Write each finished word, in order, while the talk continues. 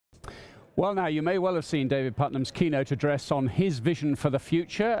Well, now, you may well have seen David Puttnam's keynote address on his vision for the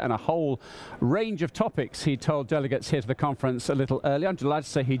future and a whole range of topics he told delegates here to the conference a little earlier. I'm delighted to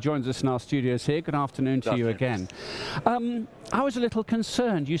say he joins us in our studios here. Good afternoon to you again. I was a little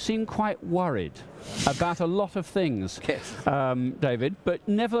concerned. You seem quite worried about a lot of things, yes. David, but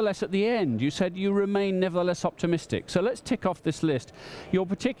nevertheless at the end you said you remain nevertheless optimistic. So let's tick off this list. You're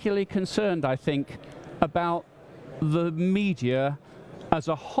particularly concerned, I think, about the media as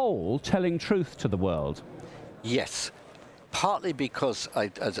a whole telling truth to the world. Yes, partly because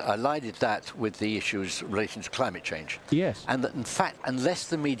I allied that with the issues relating to climate change. Yes. And that in fact, unless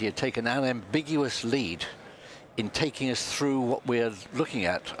the media take an unambiguous lead in taking us through what we're looking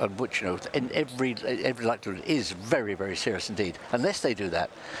at, and which, you know, in every likelihood is very, very serious indeed. Unless they do that,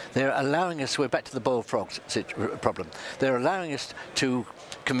 they're allowing us, we're back to the boiled frogs problem, they're allowing us to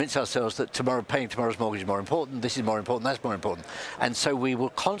convince ourselves that paying tomorrow's mortgage is more important, this is more important, that's more important. And so we will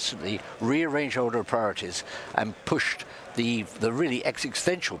constantly rearrange our order of priorities and push the really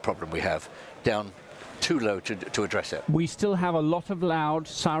existential problem we have down too low to address it. We still have a lot of loud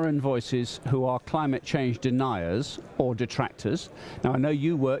siren voices who are climate change deniers or detractors. Now, I know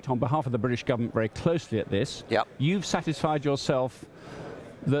you worked on behalf of the British government very closely at this. Yep. You've satisfied yourself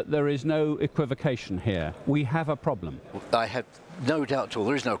that there is no equivocation here. We have a problem. I have no doubt at all,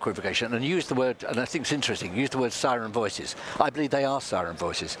 there is no equivocation. And use the word, and I think it's interesting, use the word siren voices. I believe they are siren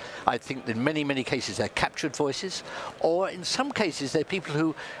voices. I think in many, many cases they're captured voices, or in some cases they're people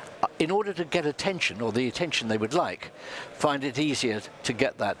who, in order to get attention, or the attention they would like, find it easier to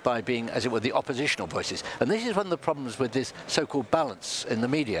get that by being, as it were, the oppositional voices. And this is one of the problems with this so-called balance in the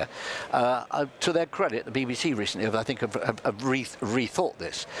media. To their credit, the BBC recently, I think, have rethought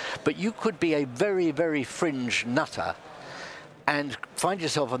this. But you could be a very, very fringe nutter and find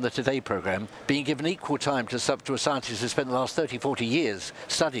yourself on the Today programme being given equal time to a scientist who spent the last 30, 40 years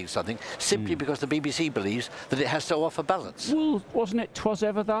studying something, simply because the BBC believes that it has to offer balance. Well, wasn't it 'twas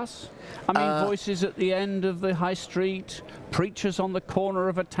ever thus? I mean, voices at the end of the high street, preachers on the corner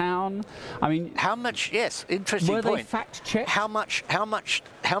of a town. I mean, how much? Yes, interesting point. Were they fact-checked? How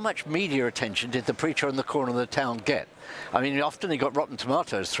much media attention did the preacher on the corner of the town get? I mean, often he got rotten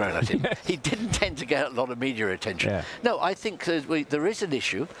tomatoes thrown at him. Yes. He didn't tend to get a lot of media attention. Yeah. No, I think there is an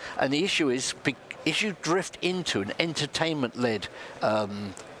issue, and the issue is if you drift into an entertainment-led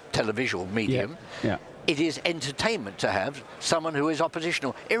televisual medium, it is entertainment to have someone who is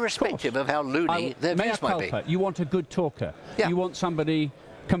oppositional, irrespective of how loony their views might be. You want a good talker. Yeah. You want somebody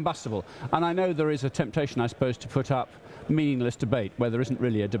combustible. And I know there is a temptation, I suppose, to put up meaningless debate where there isn't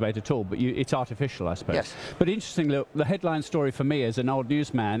really a debate at all, but it's artificial, I suppose. Yes. But interestingly, the headline story for me as an old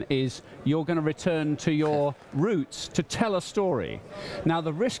newsman is you're going to return to your roots to tell a story. Now,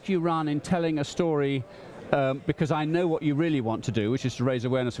 the risk you run in telling a story, because I know what you really want to do, which is to raise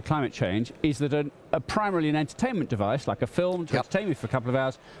awareness of climate change, is that primarily an entertainment device, like a film to entertain me for a couple of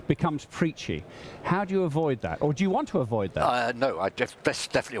hours, becomes preachy. How do you avoid that? Or do you want to avoid that? No, I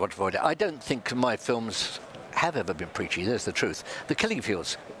definitely want to avoid it. I don't think my films have ever been preachy, there's the truth. The Killing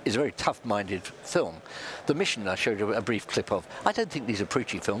Fields is a very tough-minded film. The Mission, I showed you a brief clip of, I don't think these are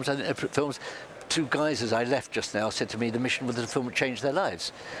preachy films. I think they're films. Two guys, as I left just now, said to me the mission was the film would change their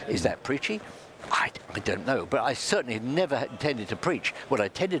lives. Is that preachy? I don't know, but I certainly never intended to preach. What I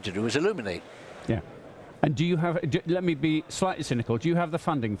tended to do was illuminate. Yeah. And do you have, let me be slightly cynical, do you have the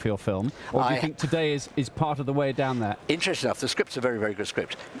funding for your film? Or do you think today is part of the way down there? Interesting enough, the script's a very, very good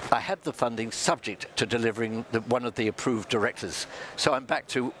script. I have the funding subject to delivering one of the approved directors. So I'm back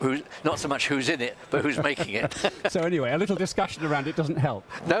to not so much who's in it, but who's making it. So anyway, a little discussion around it doesn't help.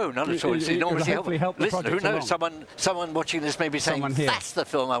 No, not at all. It's enormously helpful. Listen, who knows, someone watching this may be saying, that's the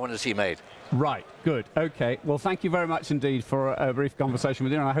film I want to see made. Right, good, okay. Well, thank you very much indeed for a brief conversation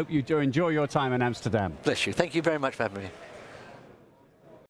with you, and I hope you do enjoy your time in Amsterdam. Bless you. Thank you very much for having me.